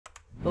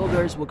Hello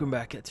guys, welcome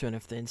back to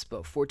NFT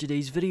Inspo. For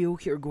today's video,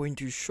 we're going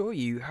to show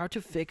you how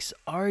to fix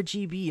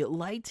RGB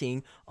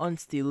lighting on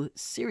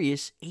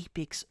SteelSeries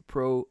Apex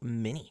Pro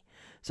Mini.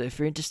 So if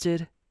you're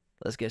interested,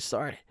 let's get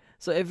started.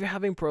 So if you're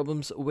having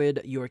problems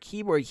with your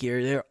keyboard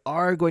here, there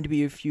are going to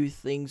be a few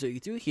things that you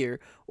do here,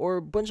 or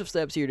a bunch of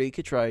steps here that you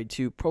could try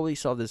to probably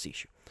solve this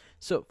issue.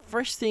 So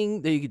first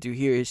thing that you could do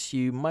here is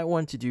you might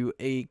want to do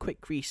a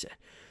quick reset.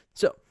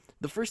 So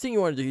the first thing you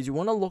want to do is you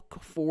want to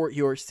look for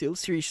your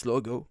SteelSeries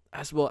logo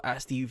as well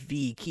as the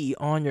V key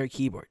on your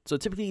keyboard. So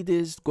typically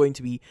this is going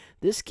to be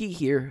this key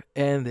here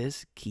and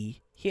this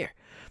key here.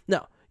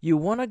 Now, you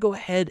want to go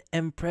ahead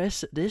and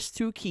press these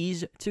two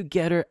keys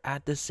together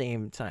at the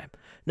same time.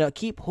 Now,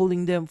 keep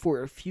holding them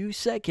for a few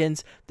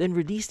seconds, then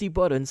release the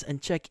buttons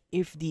and check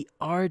if the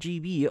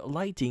RGB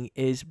lighting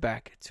is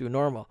back to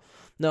normal.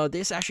 Now,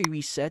 this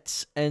actually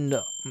resets and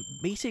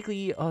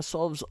basically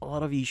solves a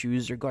lot of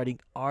issues regarding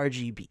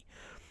RGB.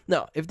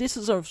 Now, if this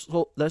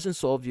doesn't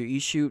solve your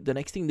issue, the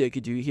next thing that you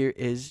could do here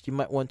is you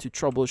might want to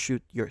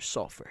troubleshoot your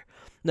software.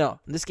 Now,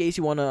 in this case,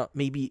 you want to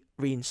maybe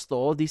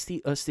reinstall the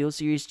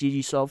SteelSeries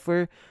GG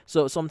software.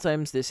 So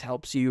sometimes this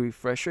helps you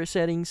refresh your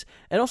settings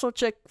and also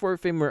check for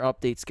firmware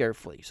updates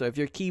carefully. So if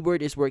your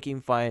keyboard is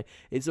working fine,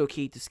 it's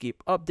okay to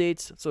skip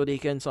updates so they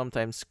can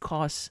sometimes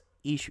cause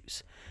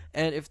issues.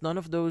 And if none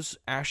of those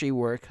actually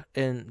work,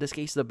 in this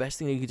case, the best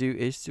thing you can do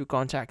is to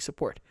contact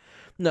support.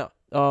 Now,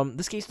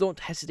 this case, don't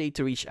hesitate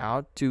to reach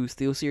out to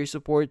SteelSeries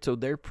support, so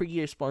they're pretty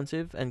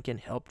responsive and can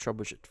help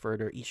troubleshoot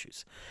further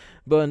issues.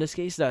 But in this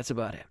case, that's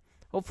about it.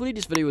 Hopefully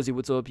this video was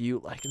able to help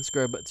you. Like and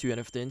subscribe to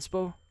NFT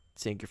Inspo.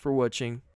 Thank you for watching.